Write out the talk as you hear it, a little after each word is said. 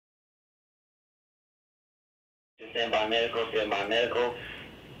Stand by medical, stand by medical.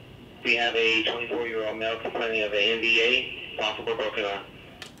 We have a 24-year-old male complaining of an NDA, possible broken arm.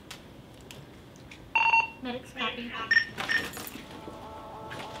 Medics copy.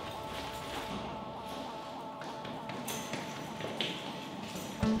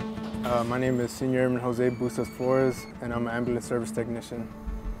 My name is Senior Airman Jose Bustos Flores, and I'm an ambulance service technician.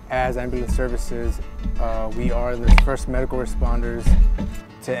 As ambulance services, we are the first medical responders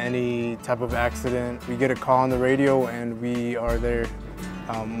to any type of accident. We get a call on the radio and we are there.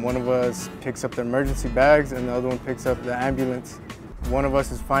 One of us picks up the emergency bags and the other one picks up the ambulance. One of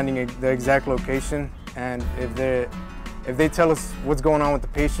us is finding the exact location, and if they tell us what's going on with the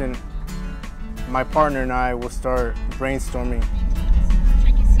patient, my partner and I will start brainstorming.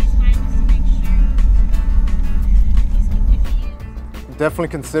 Definitely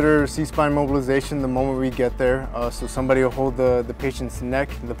consider C-spine mobilization the moment we get there. So somebody will hold the patient's neck,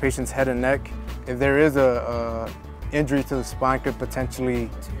 the patient's head and neck. If there is a injury to the spine, could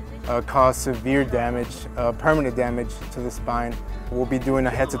potentially cause severe damage, permanent damage to the spine. We'll be doing a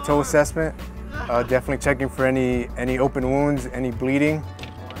head-to-toe assessment, definitely checking for any open wounds, any bleeding.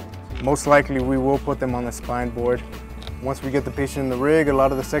 Most likely we will put them on the spine board. Once we get the patient in the rig, a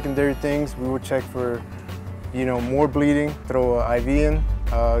lot of the secondary things, we will check for more bleeding, throw an IV in,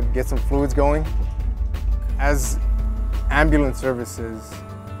 get some fluids going. As ambulance services,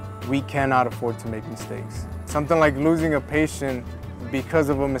 we cannot afford to make mistakes. Something like losing a patient because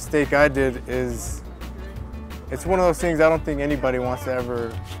of a mistake I did it's one of those things I don't think anybody wants to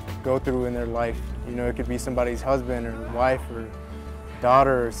ever go through in their life. It could be somebody's husband or wife or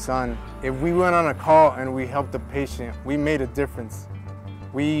daughter or son. If we went on a call and we helped the patient, we made a difference.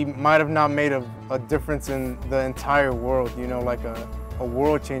 We might have not made a difference in the entire world, like a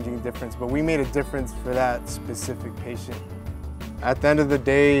world-changing difference, but we made a difference for that specific patient. At the end of the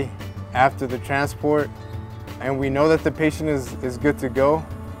day, after the transport, and we know that the patient is good to go,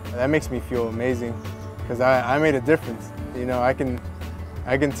 that makes me feel amazing, because I made a difference. I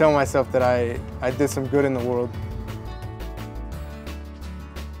can tell myself that I did some good in the world.